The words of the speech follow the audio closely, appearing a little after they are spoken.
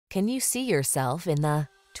Can you see yourself in the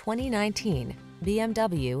 2019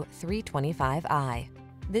 BMW 325i?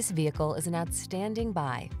 This vehicle is an outstanding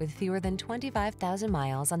buy with fewer than 25,000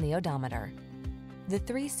 miles on the odometer. The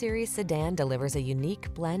 3 Series sedan delivers a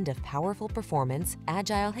unique blend of powerful performance,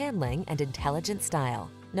 agile handling, and intelligent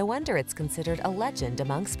style. No wonder it's considered a legend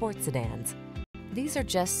among sports sedans. These are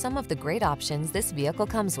just some of the great options this vehicle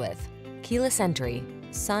comes with: keyless entry,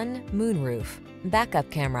 sun, moonroof,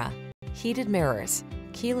 backup camera, heated mirrors,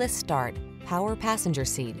 keyless start, power passenger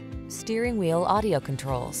seat, steering wheel audio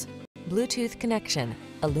controls, Bluetooth connection,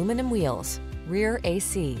 aluminum wheels, rear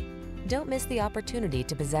AC. Don't miss the opportunity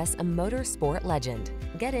to possess a motorsport legend.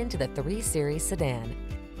 Get into the 3 Series sedan.